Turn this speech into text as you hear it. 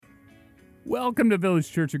Welcome to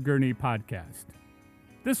Village Church of Gurnee podcast.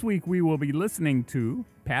 This week we will be listening to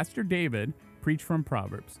Pastor David preach from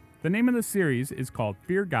Proverbs. The name of the series is called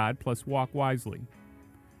Fear God plus Walk Wisely.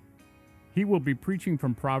 He will be preaching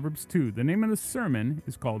from Proverbs 2. The name of the sermon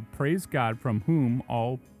is called Praise God from whom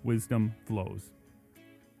all wisdom flows.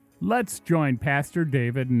 Let's join Pastor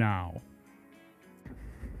David now.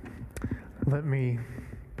 Let me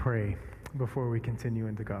pray before we continue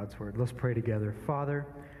into God's Word. Let's pray together. Father,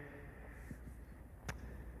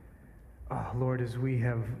 Lord, if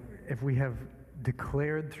we have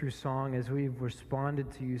declared through song, as we've responded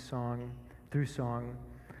to you through song,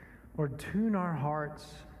 Lord, tune our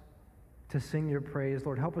hearts to sing your praise.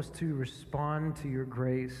 Lord, help us to respond to your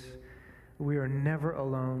grace. We are never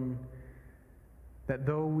alone. That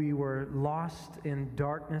though we were lost in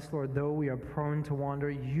darkness, Lord, though we are prone to wander,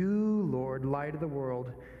 you, Lord, light of the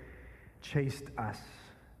world, chased us.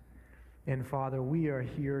 And Father, we are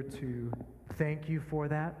here to thank you for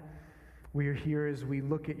that. We are here as we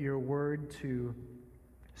look at your word to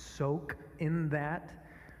soak in that,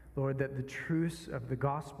 Lord, that the truths of the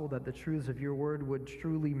gospel, that the truths of your word would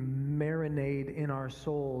truly marinate in our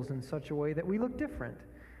souls in such a way that we look different.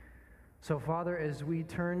 So, Father, as we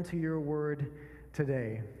turn to your word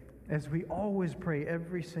today, as we always pray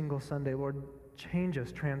every single Sunday, Lord, change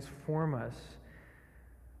us, transform us.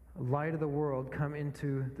 Light of the world, come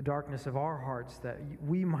into the darkness of our hearts that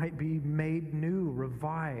we might be made new,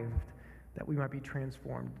 revived, that we might be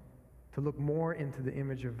transformed to look more into the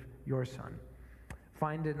image of your Son.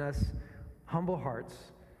 Find in us humble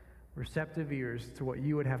hearts, receptive ears to what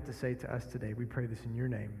you would have to say to us today. We pray this in your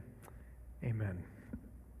name. Amen.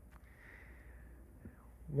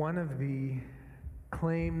 One of the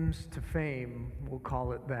claims to fame, we'll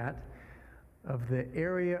call it that, of the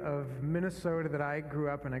area of Minnesota that I grew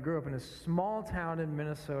up in. I grew up in a small town in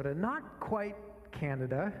Minnesota, not quite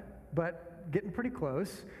Canada, but getting pretty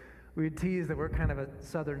close. We would tease that we're kind of a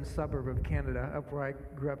southern suburb of Canada, up where I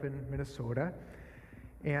grew up in Minnesota.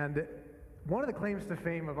 And one of the claims to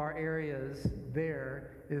fame of our areas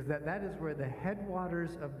there is that is where the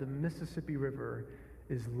headwaters of the Mississippi River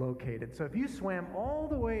is located. So if you swam all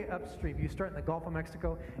the way upstream, you start in the Gulf of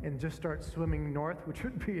Mexico and just start swimming north, which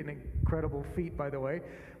would be an incredible feat, by the way.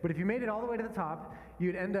 But if you made it all the way to the top,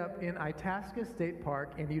 you'd end up in Itasca State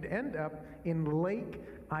Park, and you'd end up in Lake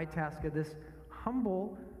Itasca, this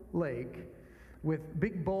humble lake with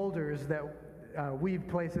big boulders that we've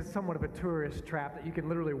placed as somewhat of a tourist trap that you can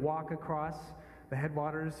literally walk across the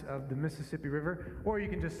headwaters of the Mississippi River, or you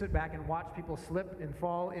can just sit back and watch people slip and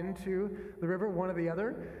fall into the river, one or the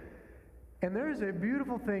other. And there's a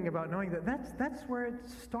beautiful thing about knowing that that's where it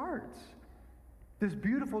starts. This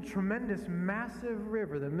beautiful, tremendous, massive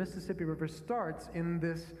river, the Mississippi River, starts in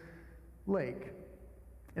this lake.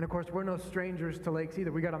 And of course, we're no strangers to lakes either.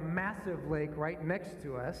 We got a massive lake right next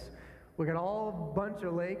to us. We got a bunch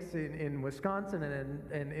of lakes in Wisconsin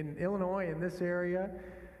and in Illinois, in this area.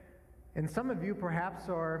 And some of you perhaps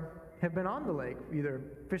have been on the lake, either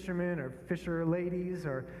fishermen or fisher ladies,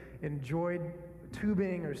 or enjoyed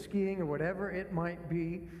tubing or skiing or whatever it might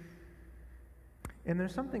be. And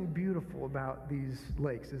there's something beautiful about these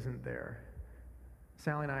lakes, isn't there?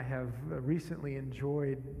 Sally and I have recently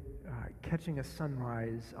enjoyed catching a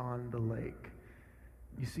sunrise on the lake.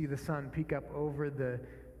 You see the sun peek up over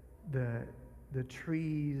the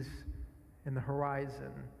trees and the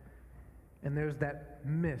horizon, and there's that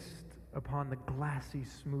mist upon the glassy,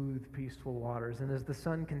 smooth, peaceful waters. And as the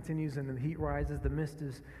sun continues and the heat rises, the mist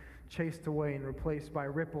is chased away and replaced by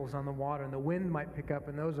ripples on the water, and the wind might pick up,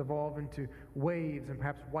 and those evolve into waves, and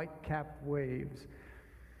perhaps white-capped waves.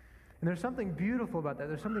 And there's something beautiful about that.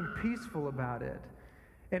 There's something peaceful about it.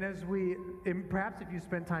 And perhaps if you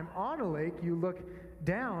spend time on a lake, you look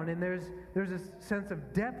down, and there's a sense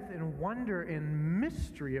of depth and wonder and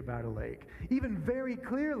mystery about a lake. Even very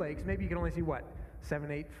clear lakes, maybe you can only see 7,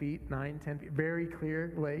 8 feet, 9, 10 feet, very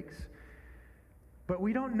clear lakes. But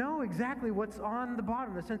we don't know exactly what's on the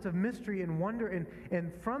bottom, the sense of mystery and wonder.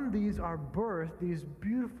 And from these are birthed these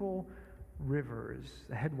beautiful rivers,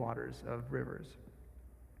 the headwaters of rivers.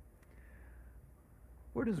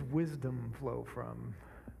 Where does wisdom flow from?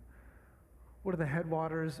 What are the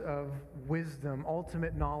headwaters of wisdom,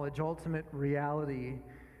 ultimate knowledge, ultimate reality?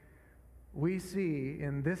 We see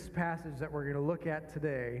in this passage that we're going to look at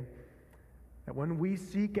today that when we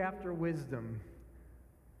seek after wisdom,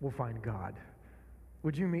 we'll find God.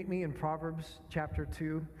 Would you meet me in Proverbs chapter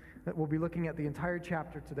 2? That we'll be looking at the entire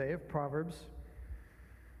chapter today of Proverbs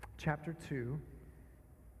chapter 2.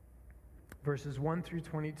 Verses 1 through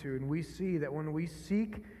 22, and we see that when we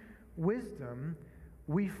seek wisdom,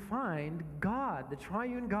 we find God, the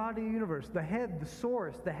triune God of the universe, the head, the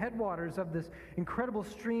source, the headwaters of this incredible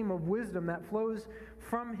stream of wisdom that flows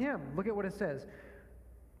from him. Look at what it says.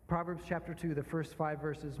 Proverbs chapter 2, the first 5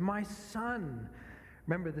 verses. My son,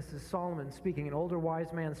 remember this is Solomon speaking, an older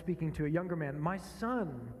wise man speaking to a younger man. My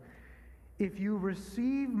son, if you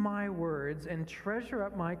receive my words and treasure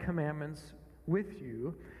up my commandments with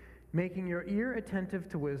you, making your ear attentive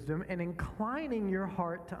to wisdom and inclining your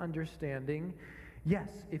heart to understanding, yes,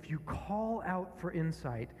 if you call out for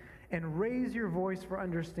insight and raise your voice for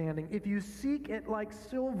understanding, if you seek it like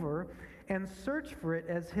silver and search for it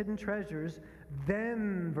as hidden treasures,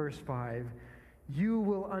 then, verse 5, you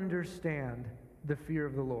will understand the fear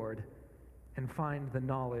of the Lord and find the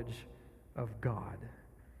knowledge of God.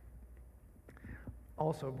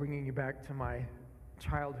 Also, bringing you back to my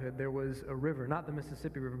childhood, there was a river, not the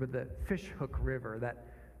Mississippi River, but the Fishhook River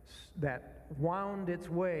that wound its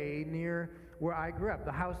way near where I grew up,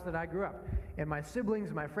 the house that I grew up. And my siblings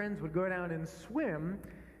and my friends would go down and swim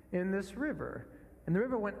in this river. And the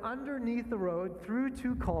river went underneath the road through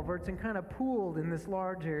 2 culverts and kind of pooled in this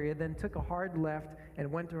large area, then took a hard left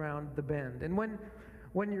and went around the bend. And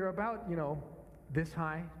when you're about, this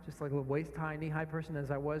high, just like a little waist-high, knee-high person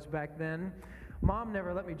as I was back then, Mom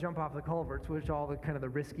never let me jump off the culverts, which all the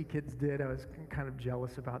risky kids did. I was kind of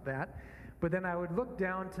jealous about that. But then I would look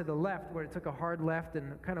down to the left where it took a hard left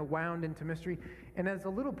and kind of wound into mystery. And as a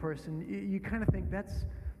little person, you kind of think that's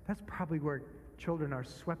probably where children are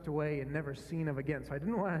swept away and never seen of again. So I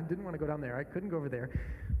didn't want to go down there. I couldn't go over there.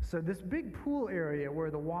 So this big pool area where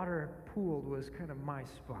the water pooled was kind of my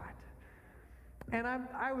spot. And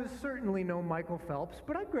I was certainly no Michael Phelps,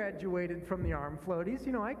 but I graduated from the arm floaties.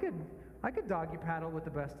 I could doggy paddle with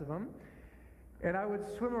the best of them. And I would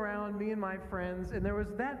swim around, me and my friends, and there was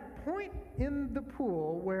that point in the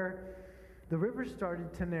pool where the river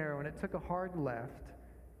started to narrow and it took a hard left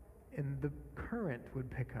and the current would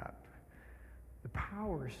pick up. The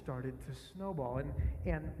power started to snowball.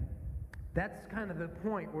 And that's kind of the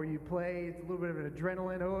point where you play. It's a little bit of an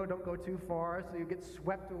adrenaline. Oh, don't go too far. So you get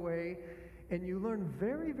swept away. And you learn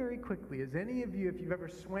very, very quickly, as any of you, if you've ever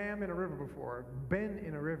swam in a river before, been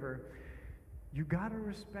in a river, you got to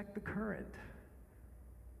respect the current.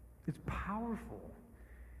 It's powerful.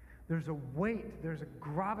 There's a weight, there's a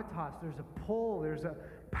gravitas, there's a pull, there's a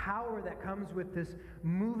power that comes with this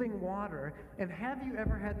moving water. And have you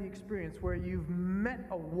ever had the experience where you've met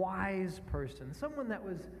a wise person, someone that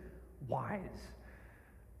was wise,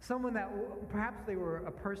 someone that perhaps they were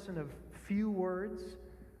a person of few words,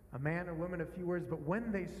 a man or woman of few words, but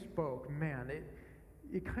when they spoke, man,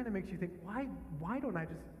 it kind of makes you think, why don't I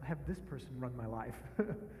just have this person run my life?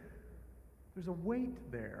 There's a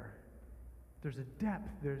weight there. There's a depth.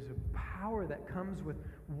 There's a power that comes with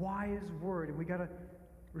wise word, and we got to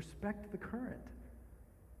respect the current.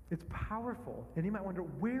 It's powerful. And you might wonder,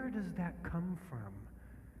 where does that come from?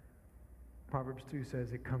 Proverbs 2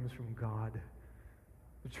 says it comes from God,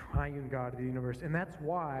 the triune God of the universe. And that's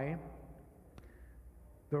why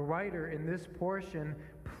the writer in this portion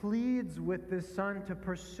pleads with this son to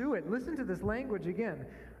pursue it. Listen to this language again.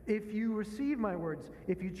 If you receive my words,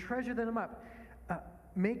 if you treasure them up,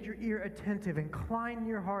 make your ear attentive, incline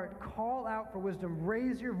your heart, call out for wisdom,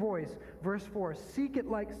 raise your voice. Verse 4, seek it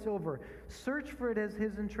like silver, search for it as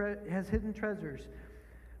hidden treasures.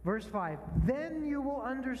 Verse 5, then you will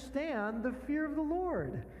understand the fear of the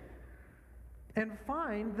Lord and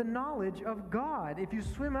find the knowledge of God. If you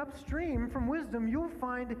swim upstream from wisdom, you'll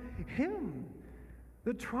find him,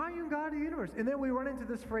 the triune God of the universe. And then we run into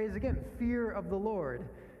this phrase again, fear of the Lord.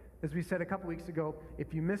 As we said a couple weeks ago,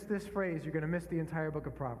 if you miss this phrase, you're going to miss the entire book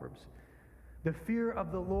of Proverbs. The fear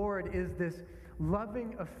of the Lord is this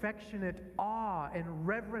loving, affectionate awe and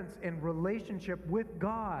reverence and relationship with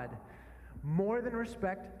God. More than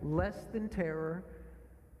respect, less than terror.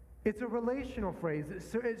 It's a relational phrase. It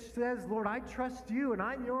says, Lord, I trust you, and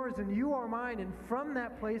I'm yours, and you are mine. And from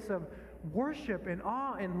that place of worship and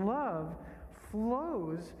awe and love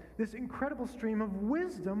flows this incredible stream of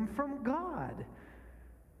wisdom from God.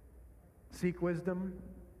 Seek wisdom,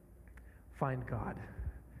 find God.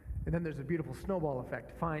 And then there's a beautiful snowball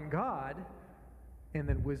effect. Find God, and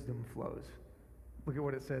then wisdom flows. Look at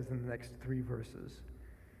what it says in the next 3 verses.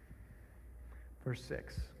 Verse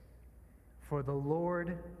 6. For the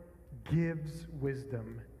Lord gives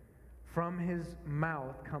wisdom. From his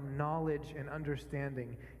mouth come knowledge and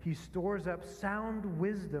understanding. He stores up sound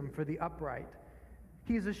wisdom for the upright.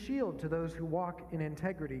 He is a shield to those who walk in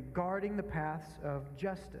integrity, guarding the paths of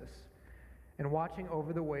justice and watching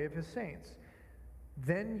over the way of his saints.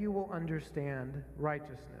 Then you will understand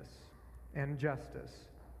righteousness and justice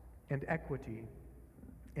and equity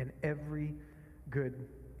and every good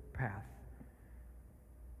path.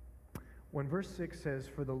 When verse 6 says,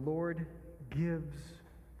 "For the Lord gives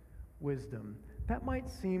wisdom," that might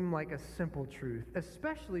seem like a simple truth,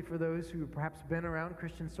 especially for those who have perhaps been around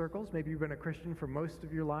Christian circles. Maybe you've been a Christian for most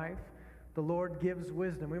of your life. The Lord gives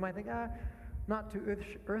wisdom. We might think, not too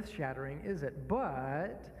earth-shattering, is it?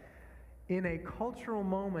 But in a cultural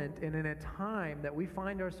moment and in a time that we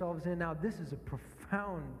find ourselves in now, this is a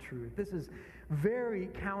profound truth. This is very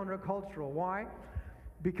countercultural. Why?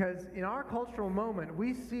 Because in our cultural moment,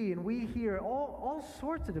 we see and we hear all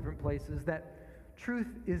sorts of different places that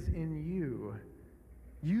truth is in you.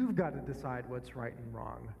 You've got to decide what's right and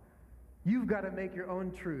wrong. You've got to make your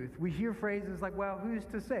own truth. We hear phrases like, well, who's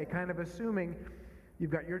to say? Kind of assuming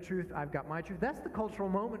you've got your truth, I've got my truth. That's the cultural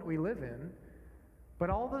moment we live in.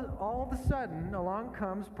 But all of a sudden, along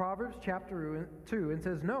comes Proverbs chapter 2 and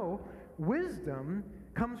says, no, wisdom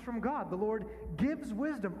comes from God. The Lord gives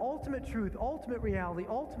wisdom, ultimate truth, ultimate reality,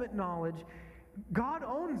 ultimate knowledge. God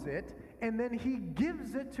owns it, and then He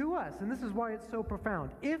gives it to us. And this is why it's so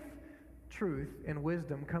profound. If truth and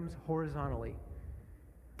wisdom comes horizontally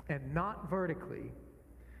and not vertically,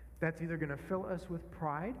 that's either going to fill us with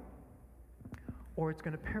pride or it's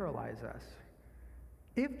going to paralyze us.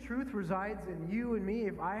 If truth resides in you and me,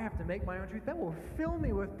 if I have to make my own truth, that will fill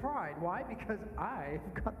me with pride. Why? Because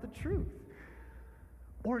I've got the truth.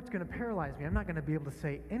 Or it's going to paralyze me. I'm not going to be able to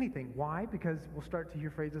say anything. Why? Because we'll start to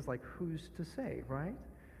hear phrases like, who's to say, right?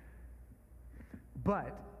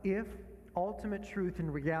 But if ultimate truth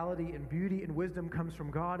and reality and beauty and wisdom comes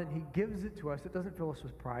from God and He gives it to us, it doesn't fill us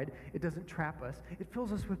with pride. It doesn't trap us. It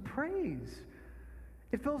fills us with praise.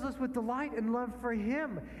 It fills us with delight and love for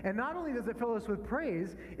Him. And not only does it fill us with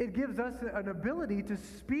praise, it gives us an ability to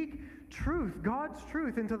speak truth, God's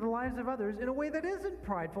truth, into the lives of others in a way that isn't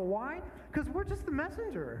prideful. Why? Because we're just the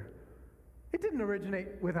messenger. It didn't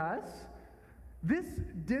originate with us. This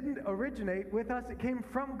didn't originate with us. It came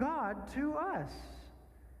from God to us.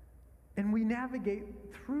 And we navigate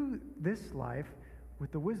through this life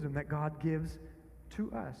with the wisdom that God gives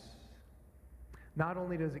to us. Not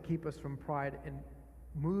only does it keep us from pride and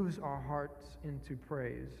moves our hearts into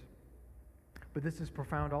praise, but this is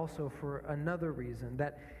profound also for another reason,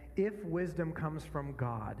 that if wisdom comes from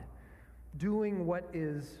God, doing what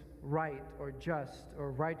is right or just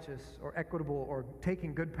or righteous or equitable or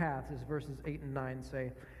taking good paths, as verses 8 and 9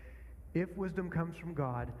 say, if wisdom comes from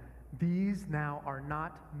God, these now are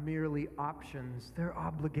not merely options, they're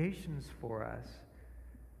obligations for us.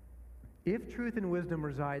 If truth and wisdom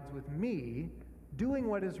resides with me, doing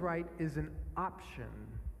what is right is an option,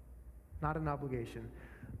 not an obligation.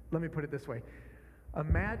 Let me put it this way.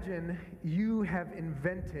 Imagine you have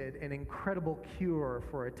invented an incredible cure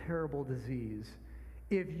for a terrible disease.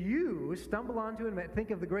 If you stumble onto it,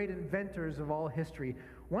 think of the great inventors of all history.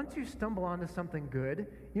 Once you stumble onto something good,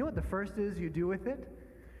 you know what the first is you do with it?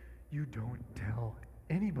 You don't tell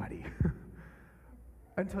anybody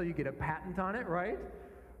until you get a patent on it, right?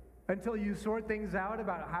 Until you sort things out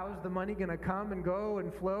about how's the money going to come and go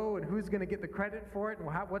and flow and who's going to get the credit for it and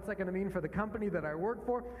what's that going to mean for the company that I work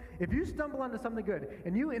for. If you stumble onto something good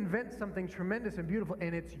and you invent something tremendous and beautiful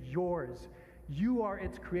and it's yours, you are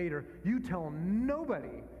its creator, you tell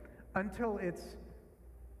nobody until it's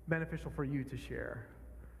beneficial for you to share.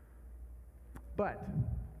 But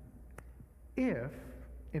if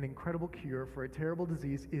an incredible cure for a terrible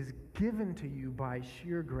disease is given to you by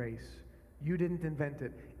sheer grace, you didn't invent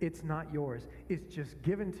it. It's not yours. It's just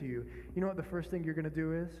given to you. You know what the first thing you're going to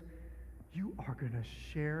do is? You are going to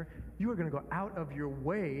share. You are going to go out of your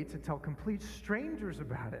way to tell complete strangers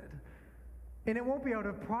about it. And it won't be out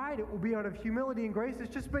of pride. It will be out of humility and grace.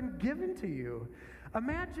 It's just been given to you.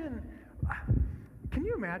 Can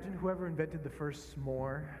you imagine whoever invented the first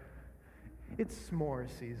s'more? It's s'more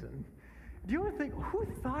season. Do you ever think, who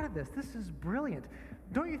thought of this? This is brilliant.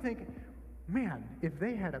 Don't you think, man, if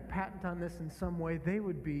they had a patent on this in some way, they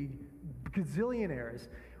would be gazillionaires.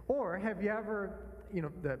 Or have you ever,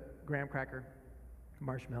 the graham cracker,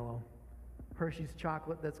 marshmallow, Hershey's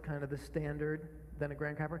chocolate, that's kind of the standard, then a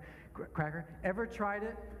graham cracker. Ever tried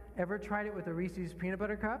it? Ever tried it with a Reese's peanut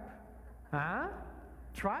butter cup? Huh?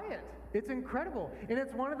 Try it. It's incredible. And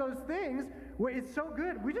it's one of those things where it's so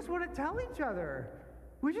good, we just want to tell each other.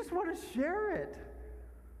 We just want to share it.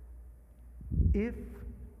 If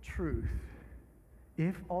truth,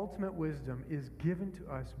 if ultimate wisdom is given to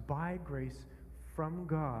us by grace from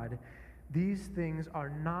God, these things are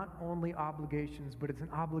not only obligations, but it's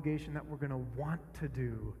an obligation that we're going to want to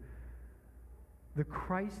do. The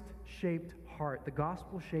Christ-shaped heart, the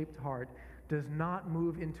gospel-shaped heart, does not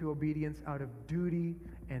move into obedience out of duty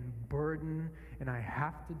and burden, and I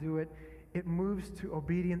have to do it. it moves to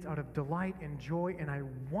obedience out of delight and joy, and I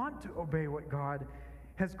want to obey what God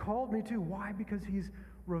has called me to. Why? Because He's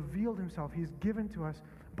revealed Himself. He's given to us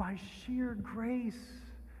by sheer grace.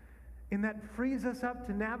 And that frees us up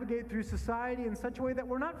to navigate through society in such a way that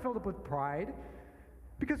we're not filled up with pride,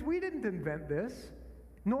 because we didn't invent this,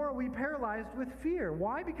 nor are we paralyzed with fear.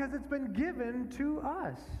 Why? Because it's been given to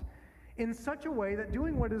us in such a way that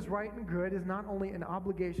doing what is right and good is not only an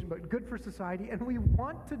obligation, but good for society, and we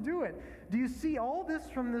want to do it. Do you see all this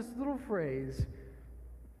from this little phrase?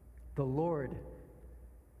 The Lord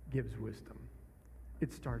gives wisdom.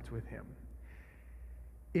 It starts with Him.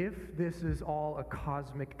 If this is all a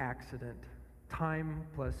cosmic accident, time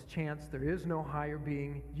plus chance, there is no higher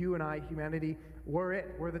being, you and I, humanity, we're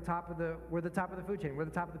it. We're the top of the food chain. We're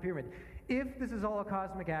the top of the pyramid. If this is all a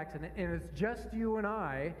cosmic accident and it's just you and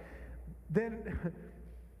I, then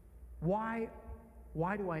why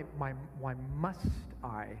must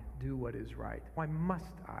I do what is right? Why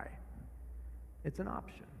must I? It's an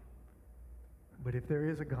option. But if there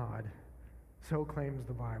is a God, so claims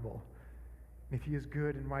the Bible, if He is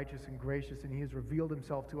good and righteous and gracious and He has revealed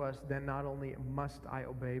Himself to us, then not only must I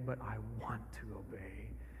obey, but I want to obey.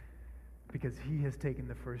 Because He has taken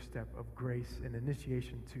the first step of grace and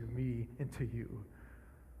initiation to me and to you.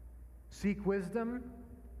 Seek wisdom,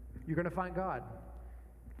 you're going to find God.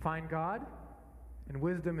 Find God, and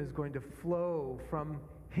wisdom is going to flow from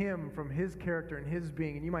Him, from His character and His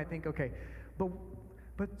being. And you might think, okay,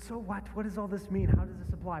 but so what? What does all this mean? How does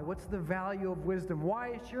this apply? What's the value of wisdom?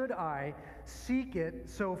 Why should I seek it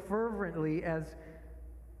so fervently as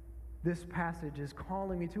this passage is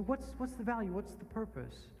calling me to? What's the value? What's the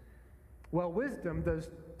purpose? Well, wisdom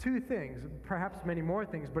does two things, perhaps many more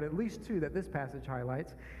things, but at least two that this passage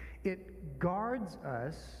highlights. It guards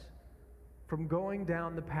us from going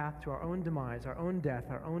down the path to our own demise, our own death,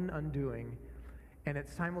 our own undoing, and it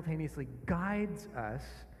simultaneously guides us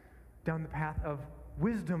down the path of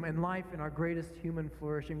wisdom and life in our greatest human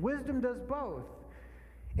flourishing. Wisdom does both.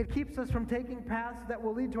 It keeps us from taking paths that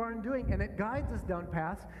will lead to our undoing, and it guides us down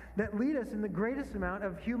paths that lead us in the greatest amount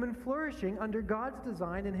of human flourishing under God's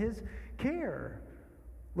design and His care.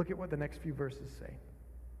 Look at what the next few verses say.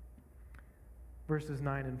 Verses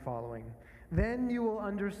 9 and following. Then you will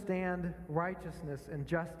understand righteousness and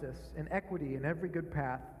justice and equity and every good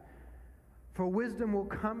path. For wisdom will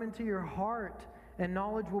come into your heart, and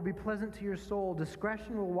knowledge will be pleasant to your soul.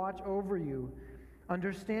 Discretion will watch over you.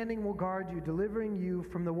 Understanding will guard you, delivering you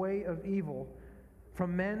from the way of evil,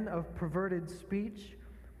 from men of perverted speech,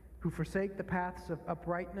 who forsake the paths of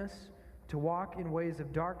uprightness, to walk in ways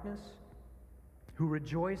of darkness, who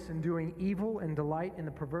rejoice in doing evil and delight in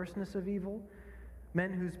the perverseness of evil,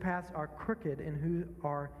 men whose paths are crooked and who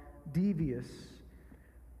are devious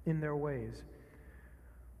in their ways.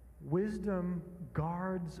 Wisdom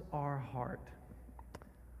guards our heart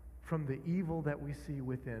from the evil that we see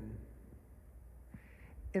within.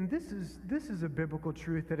 And this is a biblical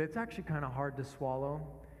truth that it's actually kind of hard to swallow.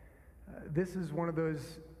 This is one of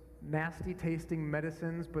those nasty tasting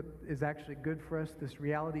medicines, but is actually good for us, this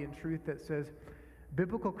reality and truth that says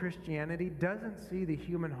biblical Christianity doesn't see the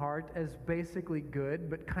human heart as basically good,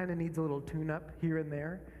 but kind of needs a little tune-up here and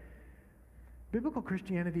there. Biblical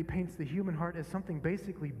Christianity paints the human heart as something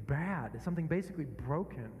basically bad, something basically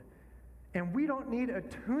broken. And we don't need a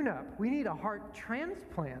tune-up. We need a heart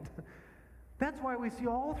transplant. That's why we see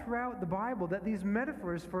all throughout the Bible that these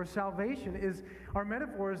metaphors for salvation are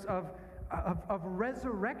metaphors of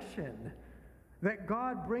resurrection. That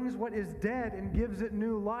God brings what is dead and gives it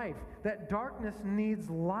new life. That darkness needs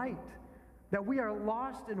light. That we are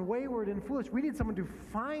lost and wayward and foolish. We need someone to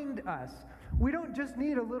find us. We don't just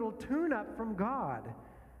need a little tune-up from God.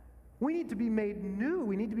 We need to be made new.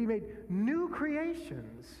 We need to be made new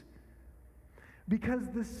creations. Because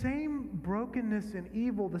the same brokenness and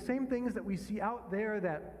evil, the same things that we see out there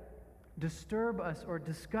that disturb us or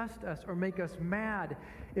disgust us or make us mad,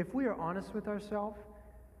 if we are honest with ourselves,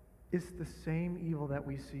 it's the same evil that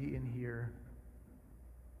we see in here.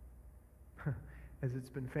 As it's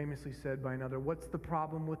been famously said by another, what's the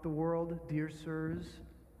problem with the world, dear sirs?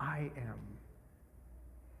 I am.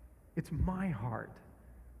 It's my heart.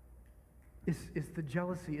 It's the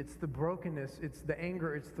jealousy, it's the brokenness, it's the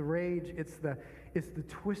anger, it's the rage, it's the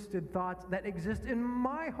twisted thoughts that exist in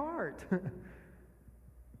my heart.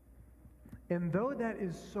 And though that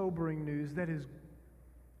is sobering news, that is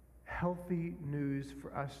healthy news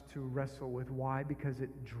for us to wrestle with. Why? Because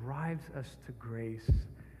it drives us to grace.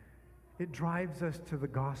 It drives us to the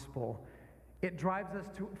gospel. It drives us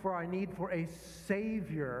for our need for a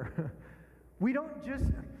Savior.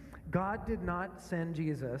 God did not send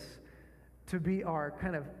Jesus to be our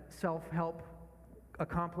kind of self-help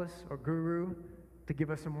accomplice or guru to give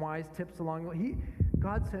us some wise tips along the way.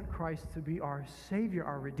 God sent Christ to be our Savior,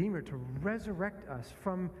 our Redeemer, to resurrect us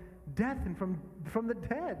from death and from the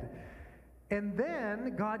dead. And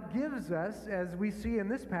then God gives us, as we see in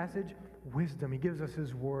this passage, wisdom. He gives us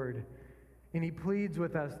His Word. And He pleads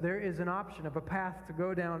with us. There is an option of a path to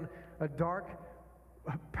go down a dark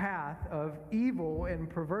path of evil and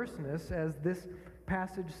perverseness, as this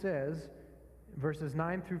passage says, verses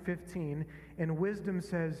 9 through 15. And wisdom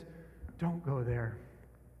says, don't go there.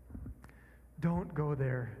 Don't go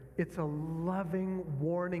there. It's a loving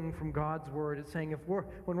warning from God's Word. It's saying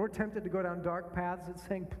when we're tempted to go down dark paths, it's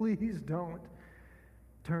saying, please don't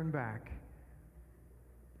turn back.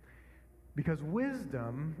 Because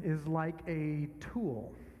wisdom is like a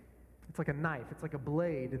tool. It's like a knife. It's like a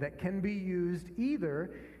blade that can be used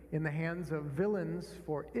either in the hands of villains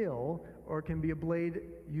for ill, or it can be a blade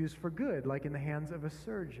used for good, like in the hands of a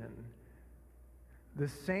surgeon. The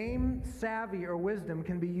same savvy or wisdom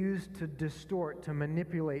can be used to distort, to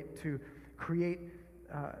manipulate, to create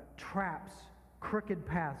traps, crooked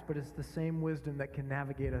paths, but it's the same wisdom that can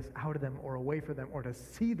navigate us out of them or away from them, or to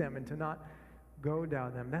see them and to not go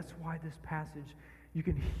down them. That's why this passage, you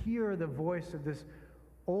can hear the voice of this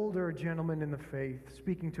older gentleman in the faith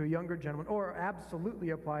speaking to a younger gentleman, or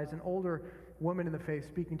absolutely applies an older woman in the faith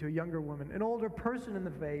speaking to a younger woman, an older person in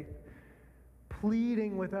the faith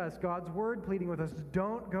pleading with us, God's Word pleading with us,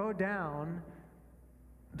 don't go down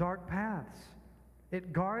dark paths.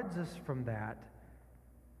 It guards us from that.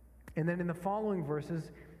 And then in the following verses,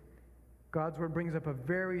 God's Word brings up a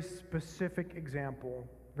very specific example,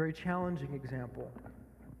 very challenging example.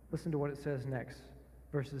 Listen to what it says next,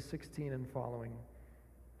 verses 16 and following.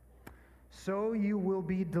 So you will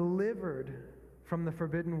be delivered from the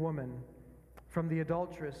forbidden woman, from the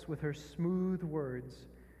adulteress with her smooth words,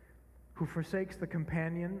 who forsakes the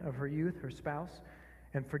companion of her youth, her spouse,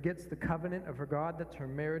 and forgets the covenant of her God, that's her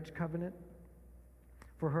marriage covenant.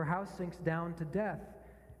 For her house sinks down to death,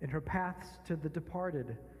 and her paths to the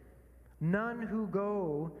departed. None who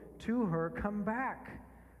go to her come back,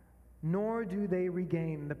 nor do they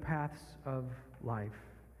regain the paths of life.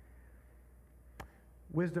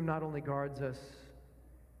 Wisdom not only guards us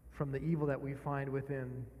from the evil that we find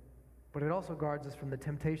within, but it also guards us from the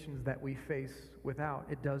temptations that we face without.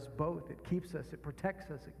 It does both. It keeps us, it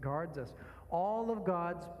protects us, it guards us. All of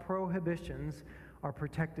God's prohibitions are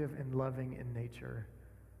protective and loving in nature.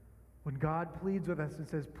 When God pleads with us and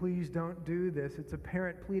says, please don't do this, it's a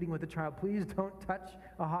parent pleading with a child, please don't touch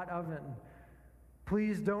a hot oven.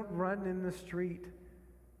 Please don't run in the street.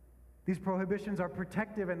 These prohibitions are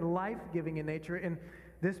protective and life-giving in nature, and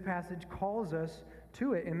this passage calls us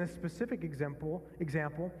to it in this specific example,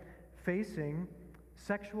 facing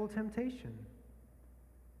sexual temptation.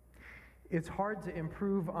 It's hard to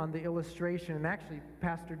improve on the illustration, and actually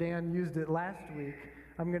Pastor Dan used it last week.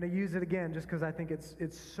 I'm going to use it again just because I think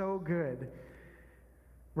it's so good.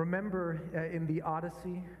 Remember in the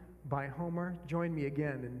Odyssey by Homer? Join me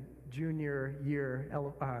again in junior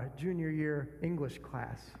year English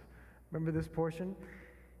class. Remember this portion?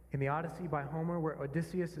 In the Odyssey by Homer, where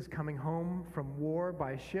Odysseus is coming home from war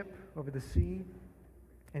by ship over the sea,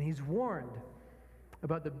 and he's warned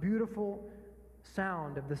about the beautiful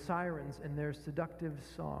sound of the sirens and their seductive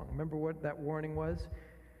song. Remember what that warning was?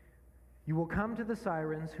 You will come to the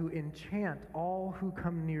sirens who enchant all who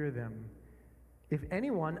come near them. If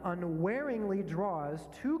anyone unwaringly draws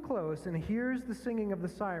too close and hears the singing of the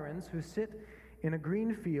sirens who sit in a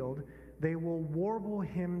green field, they will warble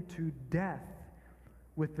him to death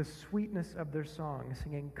with the sweetness of their song,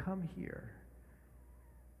 singing, "Come here."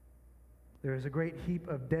 There is a great heap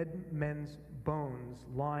of dead men's bones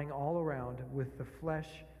lying all around, with the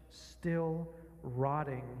flesh still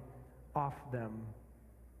rotting off them.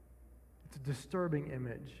 It's a disturbing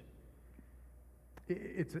image.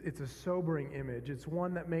 It's a sobering image. It's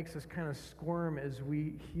one that makes us kind of squirm as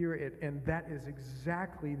we hear it, and that is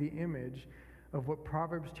exactly the image of what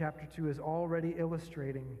Proverbs chapter 2 is already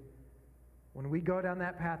illustrating. When we go down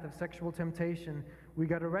that path of sexual temptation, we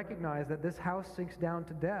got to recognize that this house sinks down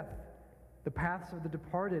to death. The paths of the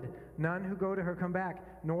departed, none who go to her come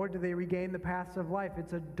back, nor do they regain the paths of life.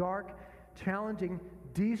 It's a dark, challenging,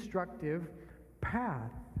 destructive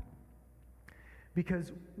path.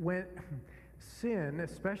 Because when sin,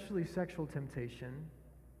 especially sexual temptation,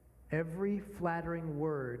 every flattering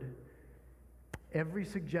word, every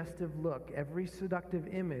suggestive look, every seductive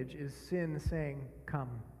image is sin saying,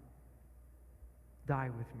 "Come, die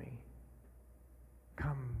with me.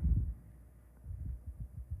 Come,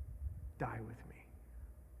 die with me."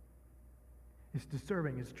 You It's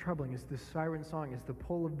disturbing, it's troubling, it's the siren song, it's the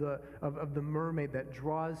pull of the mermaid that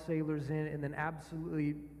draws sailors in and then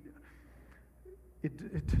absolutely,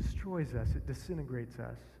 it destroys us, it disintegrates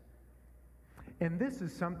us. And this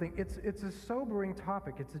is something, it's a sobering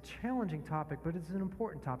topic, it's a challenging topic, but it's an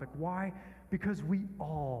important topic. Why? Because we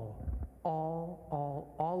all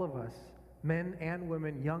of us, men and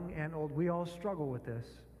women, young and old, we all struggle with this.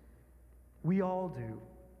 We all do.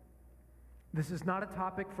 This is not a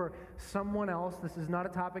topic for someone else. This is not a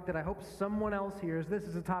topic that I hope someone else hears. This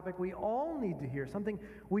is a topic we all need to hear, something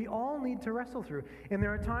we all need to wrestle through. And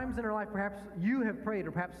there are times in our life, perhaps you have prayed,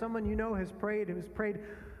 or perhaps someone you know has prayed,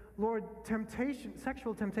 Lord, temptation,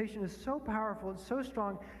 sexual temptation is so powerful, it's so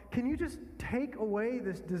strong. Can you just take away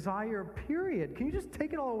this desire, period? Can you just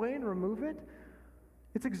take it all away and remove it?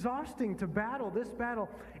 It's exhausting to battle this battle.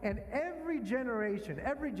 And every generation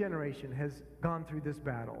has gone through this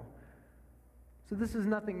battle. So this is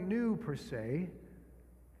nothing new per se.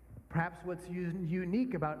 Perhaps what's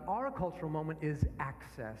unique about our cultural moment is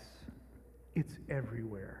access. It's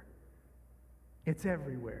everywhere. It's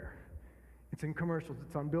everywhere. It's in commercials,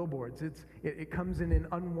 it's on billboards, it comes in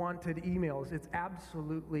unwanted emails. It's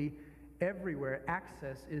absolutely everywhere.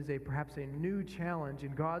 Access is perhaps a new challenge,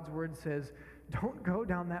 and God's word says, don't go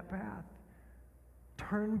down that path.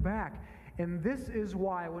 Turn back. And this is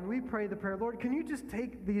why when we pray the prayer, Lord, can you just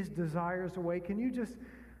take these desires away? Can you just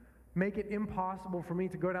make it impossible for me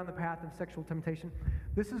to go down the path of sexual temptation?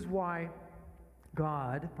 This is why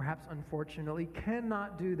God, perhaps unfortunately,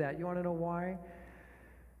 cannot do that. You want to know why?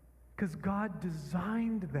 Because God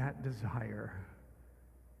designed that desire.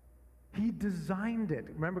 He designed it.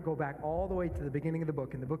 Remember, go back all the way to the beginning of the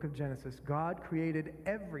book. In the book of Genesis, God created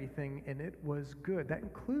everything and it was good. That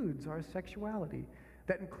includes our sexuality.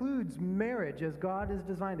 That includes marriage as God has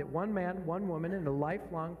designed it. One man, one woman in a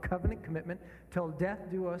lifelong covenant commitment till death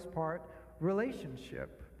do us part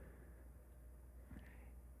relationship.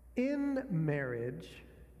 In marriage,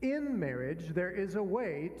 there is a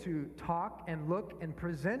way to talk and look and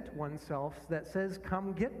present oneself that says,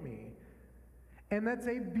 come get me. And that's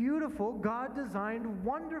a beautiful, God-designed,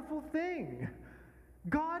 wonderful thing.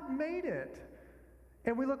 God made it.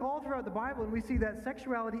 And we look all throughout the Bible and we see that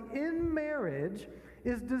sexuality in marriage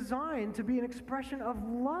is designed to be an expression of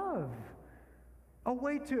love. A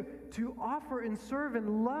way to offer and serve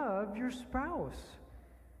and love your spouse.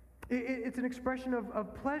 It's an expression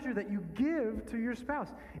of pleasure that you give to your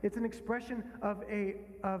spouse. It's an expression of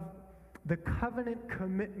the covenant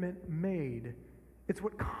commitment made. It's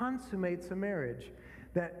what consummates a marriage.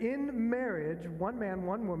 That in marriage, one man,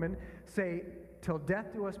 one woman say, till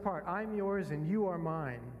death do us part, I'm yours and you are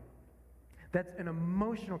mine. That's an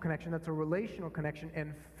emotional connection, that's a relational connection,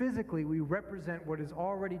 and physically we represent what is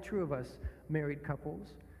already true of us, married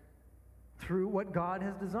couples, through what God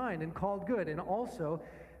has designed and called good. And also,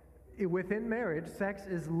 within marriage, sex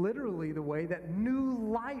is literally the way that new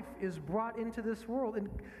life is brought into this world. And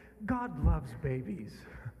God loves babies.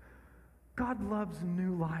 God loves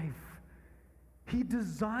new life. He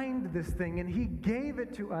designed this thing and He gave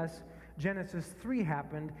it to us. Genesis 3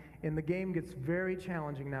 happened, and the game gets very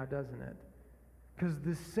challenging now, doesn't it? Because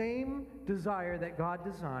the same desire that God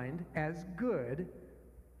designed as good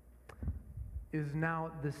is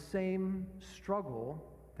now the same struggle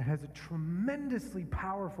that has a tremendously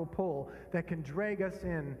powerful pull that can drag us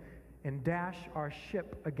in and dash our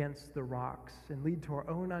ship against the rocks and lead to our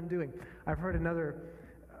own undoing. I've heard another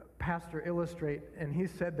pastor illustrate, and he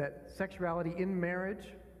said that sexuality in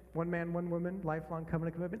marriage, one man, one woman, lifelong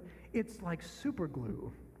covenant commitment, it's like super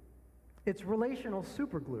glue. It's relational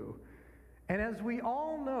super glue. And as we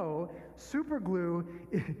all know, super glue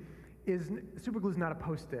is not a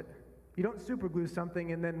Post-it. You don't super glue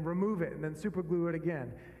something and then remove it and then super glue it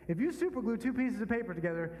again. If you super glue two pieces of paper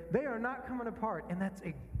together, they are not coming apart, and that's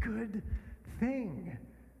a good thing.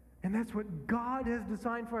 And that's what God has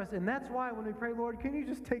designed for us. And that's why when we pray, Lord, can you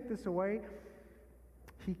just take this away?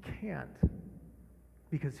 He can't,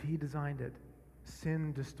 because He designed it.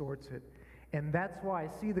 Sin distorts it. And that's why,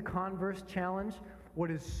 see the converse challenge? What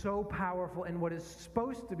is so powerful and what is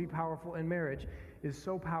supposed to be powerful in marriage is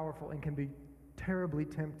so powerful and can be terribly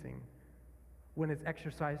tempting when it's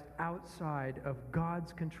exercised outside of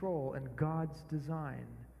God's control and God's design.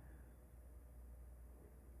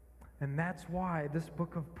 And that's why this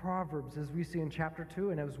book of Proverbs, as we see in chapter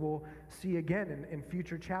 2, and as we'll see again in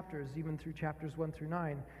future chapters, even through chapters 1 through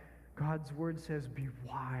 9, God's word says, be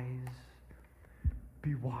wise.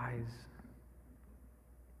 Be wise.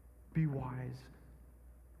 Be wise.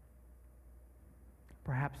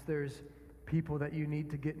 Perhaps there's people that you need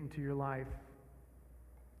to get into your life,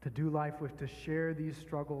 to do life with, to share these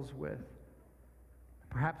struggles with.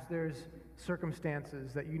 Perhaps there's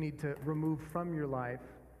circumstances that you need to remove from your life.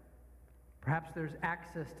 Perhaps there's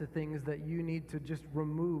access to things that you need to just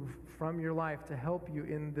remove from your life to help you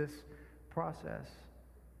in this process.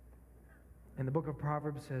 And the book of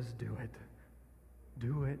Proverbs says, do it.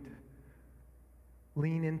 Do it.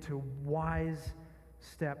 Lean into wise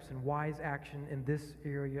steps and wise action in this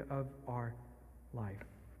area of our life.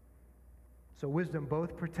 So wisdom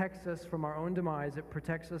both protects us from our own demise, it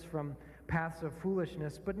protects us from paths of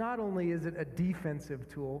foolishness, but not only is it a defensive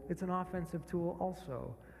tool, it's an offensive tool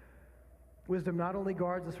also. Wisdom not only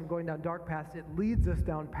guards us from going down dark paths, it leads us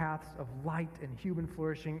down paths of light and human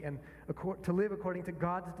flourishing and to live according to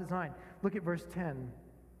God's design. Look at verse 10.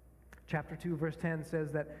 Chapter 2, verse 10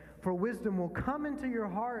 says that, "For wisdom will come into your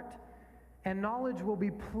heart, and knowledge will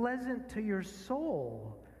be pleasant to your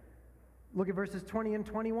soul." Look at verses 20 and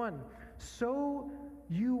 21. "So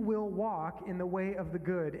you will walk in the way of the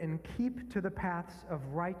good and keep to the paths of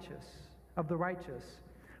the righteous.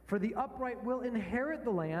 For the upright will inherit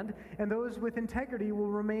the land, and those with integrity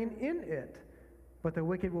will remain in it. But the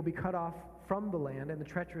wicked will be cut off from the land, and the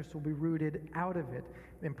treacherous will be rooted out of it."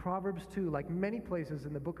 And Proverbs 2, like many places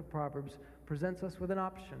in the book of Proverbs, presents us with an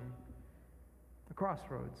option, a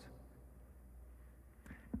crossroads.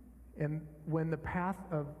 And when the path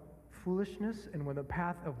of foolishness and when the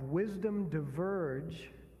path of wisdom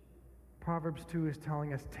diverge, Proverbs 2 is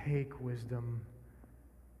telling us, take wisdom.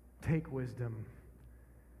 Take wisdom.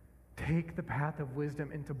 Take the path of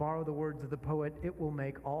wisdom, and to borrow the words of the poet, it will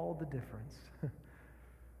make all the difference.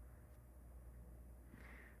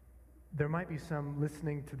 There might be some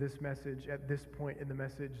listening to this message at this point in the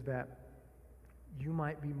message that you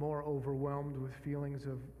might be more overwhelmed with feelings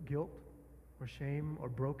of guilt or shame or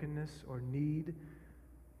brokenness or need,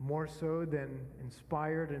 more so than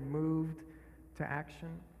inspired and moved to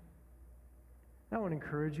action. I want to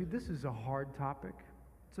encourage you, this is a hard topic.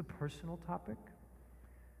 It's a personal topic.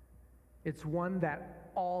 It's one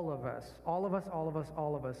that all of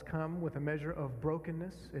us come with a measure of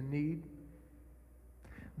brokenness and need.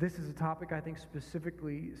 This is a topic, I think,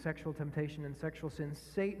 specifically sexual temptation and sexual sin.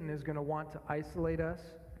 Satan is going to want to isolate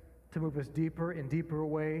us, to move us deeper and deeper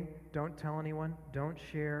away. Don't tell anyone. Don't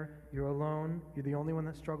share. You're alone. You're the only one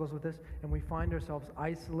that struggles with this. And we find ourselves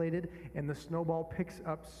isolated, and the snowball picks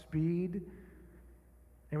up speed.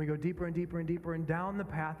 And we go deeper and deeper and deeper and down the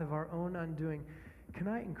path of our own undoing. Can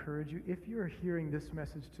I encourage you, if you're hearing this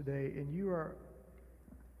message today and you are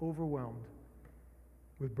overwhelmed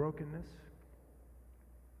with brokenness,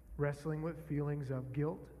 wrestling with feelings of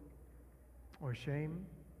guilt or shame,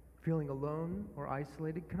 feeling alone or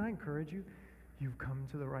isolated, can I encourage you? You've come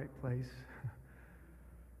to the right place.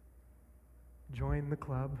 Join the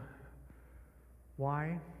club.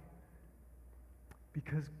 Why?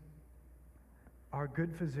 Because our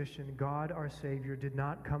good physician, God our Savior, did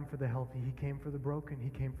not come for the healthy. He came for the broken. He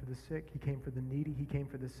came for the sick. He came for the needy. He came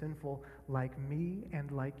for the sinful, like me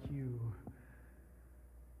and like you.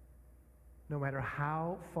 No matter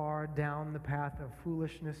how far down the path of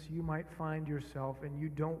foolishness you might find yourself and you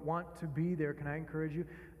don't want to be there, can I encourage you?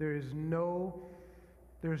 There is no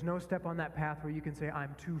step on that path where you can say,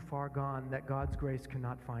 I'm too far gone, that God's grace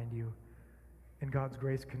cannot find you and God's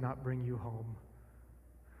grace cannot bring you home.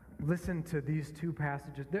 Listen to these two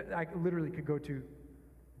passages. I literally could go to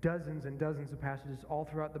dozens and dozens of passages all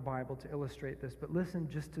throughout the Bible to illustrate this, but listen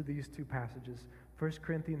just to these two passages. 1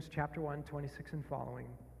 Corinthians chapter 1, 26 and following.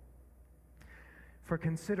 "For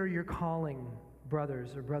consider your calling,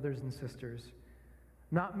 brothers and sisters.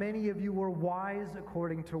 Not many of you were wise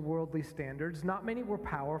according to worldly standards. Not many were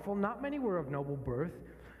powerful. Not many were of noble birth.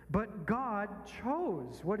 But God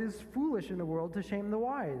chose what is foolish in the world to shame the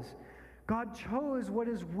wise. God chose what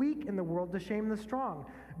is weak in the world to shame the strong.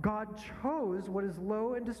 God chose what is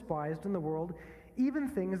low and despised in the world, even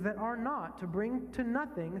things that are not, to bring to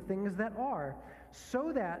nothing things that are,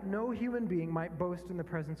 so that no human being might boast in the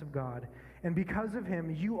presence of God. And because of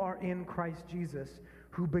him, you are in Christ Jesus,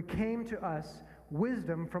 who became to us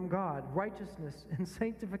wisdom from God, righteousness and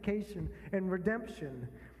sanctification and redemption,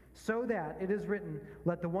 so that it is written,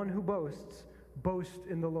 let the one who boasts, boast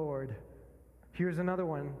in the Lord." Here's another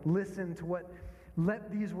one. Listen to let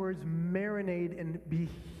these words marinate and be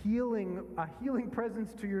a healing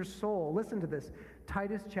presence to your soul. Listen to this.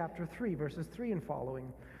 Titus chapter 3, verses 3 and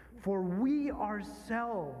following. "For we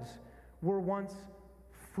ourselves were once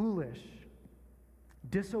foolish,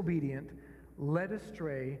 disobedient, led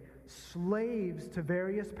astray, slaves to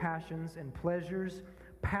various passions and pleasures,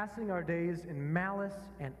 passing our days in malice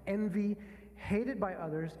and envy, hated by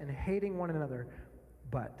others and hating one another.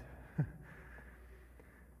 But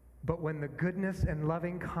But when the goodness and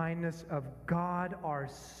loving kindness of God our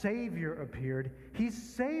Savior appeared, he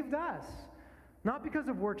saved us, not because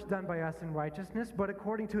of works done by us in righteousness, but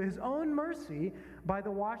according to his own mercy, by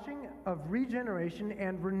the washing of regeneration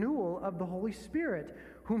and renewal of the Holy Spirit,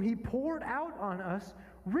 whom he poured out on us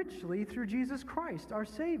richly through Jesus Christ, our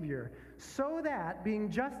Savior, so that,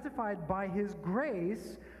 being justified by his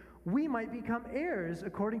grace, we might become heirs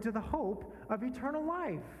according to the hope of eternal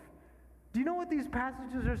life. Do you know what these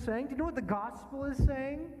passages are saying? Do you know what the gospel is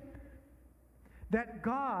saying? That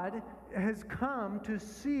God has come to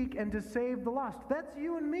seek and to save the lost. That's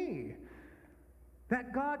you and me.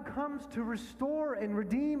 That God comes to restore and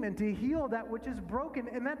redeem and to heal that which is broken,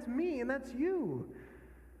 and that's me and that's you.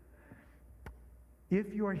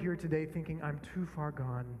 If you are here today thinking, I'm too far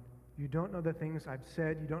gone, you don't know the things I've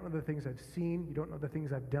said, you don't know the things I've seen, you don't know the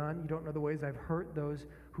things I've done, you don't know the ways I've hurt those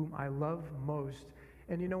whom I love most.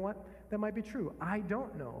 And you know what? That might be true. I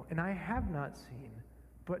don't know, and I have not seen.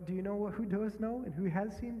 But do you know who does know and who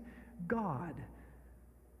has seen? God.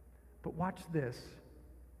 But watch this.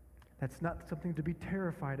 That's not something to be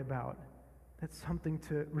terrified about. That's something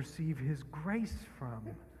to receive his grace from.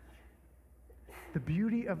 The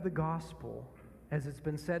beauty of the gospel, as it's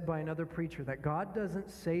been said by another preacher, that God doesn't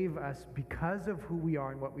save us because of who we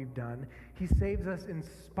are and what we've done. He saves us in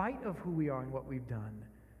spite of who we are and what we've done.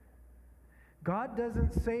 God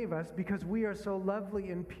doesn't save us because we are so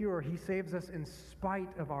lovely and pure. He saves us in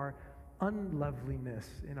spite of our unloveliness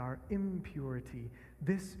and our impurity.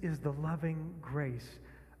 This is the loving grace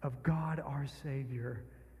of God our Savior.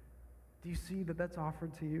 Do you see that that's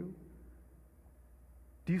offered to you?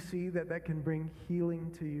 Do you see that that can bring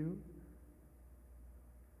healing to you?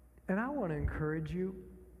 And I want to encourage you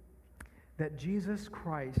that Jesus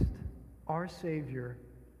Christ, our Savior,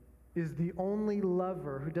 is the only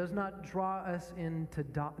lover who does not draw us into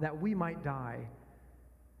that we might die.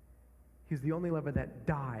 He's the only lover that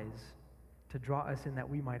dies to draw us in that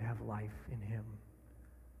we might have life in him.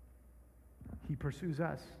 He pursues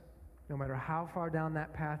us no matter how far down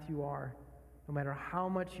that path you are, no matter how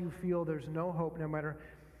much you feel there's no hope, no matter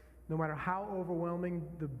how overwhelming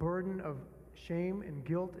the burden of shame and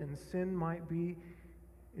guilt and sin might be.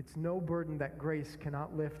 It's no burden that grace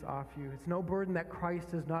cannot lift off you. It's no burden that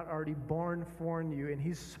Christ has not already borne for you. And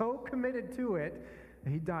he's so committed to it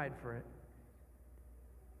that he died for it.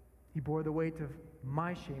 He bore the weight of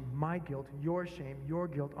my shame, my guilt, your shame, your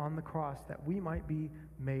guilt on the cross that we might be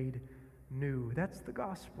made new. That's the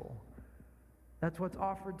gospel. That's what's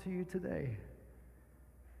offered to you today.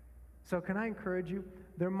 So can I encourage you?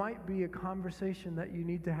 There might be a conversation that you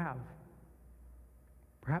need to have.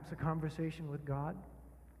 Perhaps a conversation with God.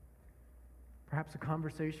 Perhaps a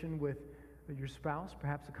conversation with your spouse,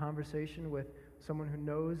 perhaps a conversation with someone who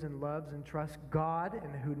knows and loves and trusts God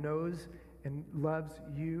and who knows and loves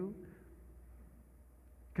you.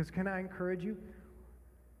 Because can I encourage you?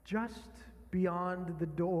 Just beyond the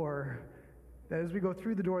door, that as we go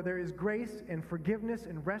through the door, there is grace and forgiveness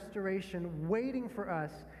and restoration waiting for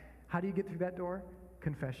us. How do you get through that door?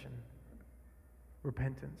 Confession,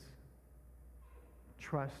 repentance,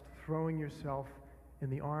 trust, throwing yourself in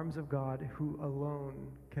the arms of God, who alone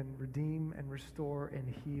can redeem and restore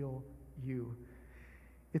and heal you.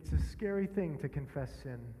 It's a scary thing to confess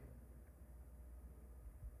sin.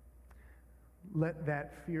 Let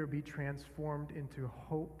that fear be transformed into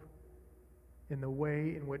hope in the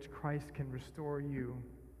way in which Christ can restore you.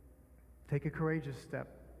 Take a courageous step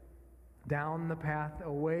down the path,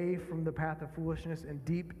 away from the path of foolishness and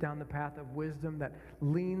deep down the path of wisdom that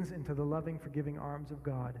leans into the loving, forgiving arms of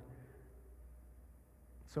God.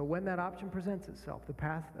 So when that option presents itself, the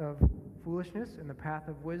path of foolishness and the path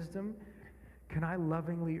of wisdom, can I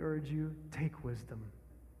lovingly urge you, take wisdom.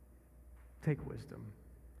 Take wisdom.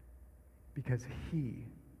 Because he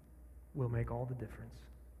will make all the difference.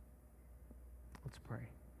 Let's pray.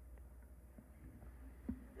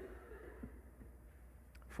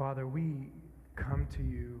 Father, we come to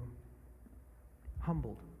you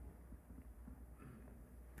humbled.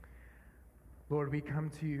 Lord, we come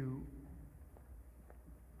to you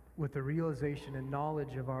with the realization and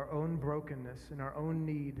knowledge of our own brokenness and our own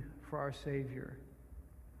need for our Savior.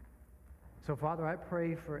 So, Father, I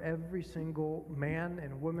pray for every single man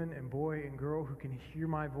and woman and boy and girl who can hear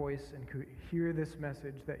my voice and could hear this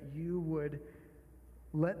message, that you would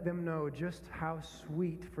let them know just how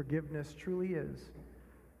sweet forgiveness truly is,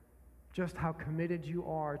 just how committed you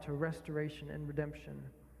are to restoration and redemption.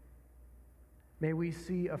 May we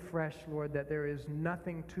see afresh, Lord, that there is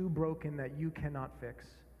nothing too broken that you cannot fix.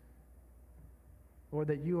 Lord,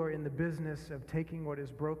 that you are in the business of taking what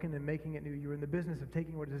is broken and making it new. You are in the business of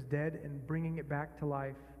taking what is dead and bringing it back to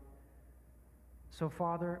life. So,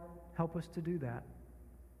 Father, help us to do that.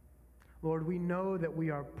 Lord, we know that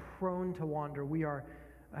we are prone to wander. We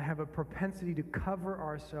have a propensity to cover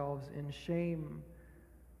ourselves in shame.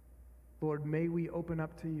 Lord, may we open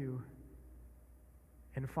up to you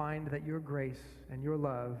and find that your grace and your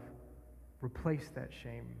love replace that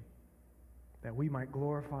shame, that we might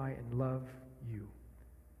glorify and love you.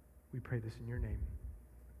 We pray this in your name.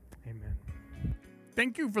 Amen.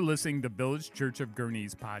 Thank you for listening to Village Church of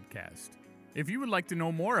Gurney's podcast. If you would like to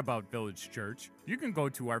know more about Village Church, you can go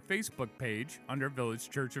to our Facebook page under Village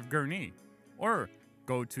Church of Gurney, or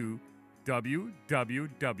go to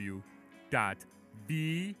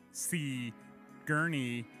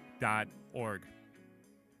www.vcgurney.org.